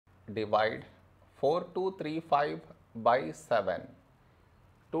divide 4235 by 7.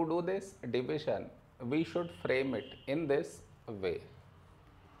 To do this division, we should frame it in this way.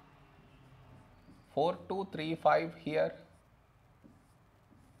 4235 here,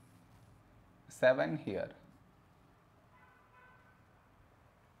 7 here.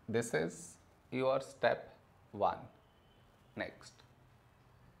 This is your step 1. Next,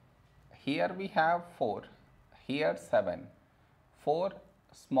 here we have 4, here 7. 4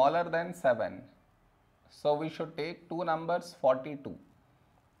 smaller than 7, so we should take two numbers 42.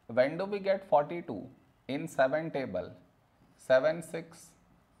 When do we get 42? In 7 table, 7 6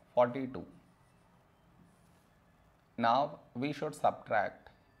 42. Now we should subtract,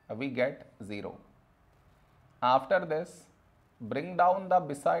 we get 0. After this, bring down the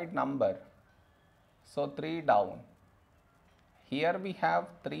beside number, so 3 down. Here we have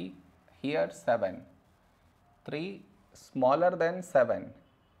 3, here 7. 3 smaller than 7,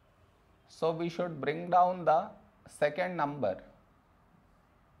 so we should bring down the second number,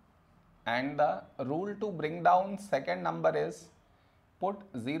 and the rule to bring down second number is put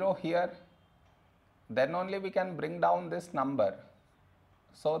 0 here, then only we can bring down this number,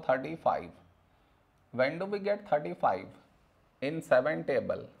 so 35. When do we get 35? In 7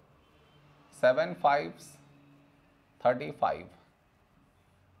 table, 7 5s 35.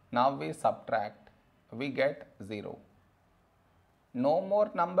 Now we subtract, we get 0. No more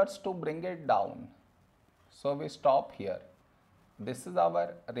numbers to bring it down, so we stop here. This is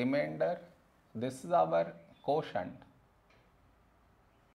our remainder, this is our quotient.